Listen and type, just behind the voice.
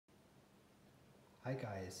Hi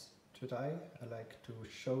guys, today I'd like to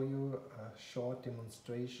show you a short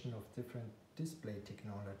demonstration of different display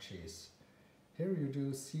technologies. Here you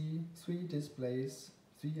do see three displays,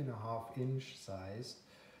 3.5 inch size.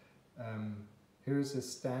 Here is a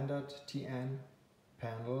standard TN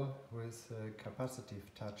panel with a capacitive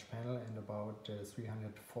touch panel and about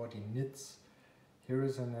 340 nits. Here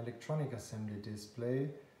is an electronic assembly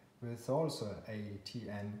display with also a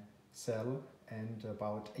TN cell and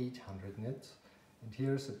about 800 nits. And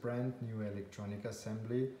here's a brand new electronic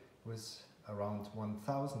assembly with around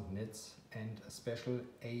 1000 nits and a special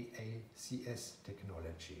AACS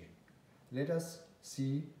technology. Let us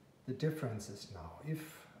see the differences now.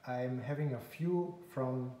 If I'm having a view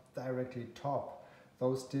from directly top,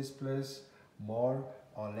 those displays more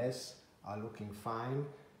or less are looking fine.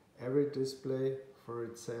 Every display for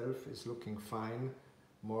itself is looking fine,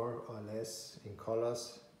 more or less in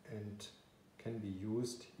colors, and can be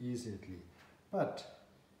used easily. But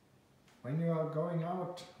when you are going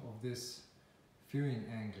out of this viewing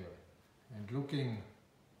angle and looking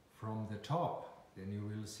from the top, then you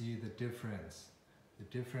will see the difference.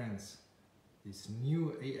 This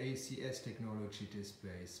new AACS technology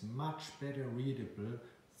display is much better readable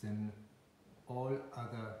than all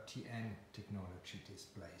other TN technology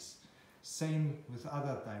displays. Same with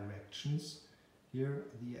other directions. Here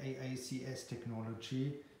the AACS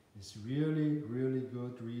technology is really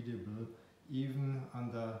good readable even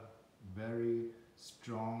under very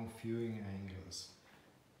strong viewing angles.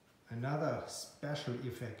 Another special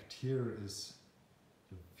effect here is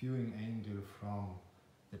the viewing angle from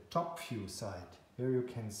the top view side. Here you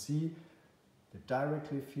can see the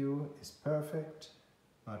directly view is perfect,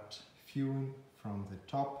 but viewing from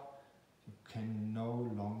the top you can no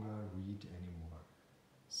longer read anymore.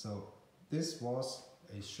 So this was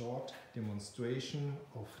a short demonstration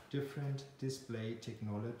of different display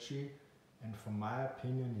technology, and from my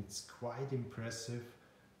opinion it's quite impressive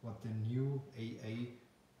what the new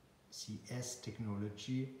AACS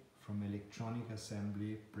technology from electronic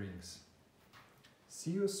assembly brings.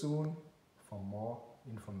 See you soon for more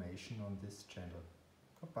information on this channel.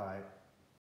 Goodbye.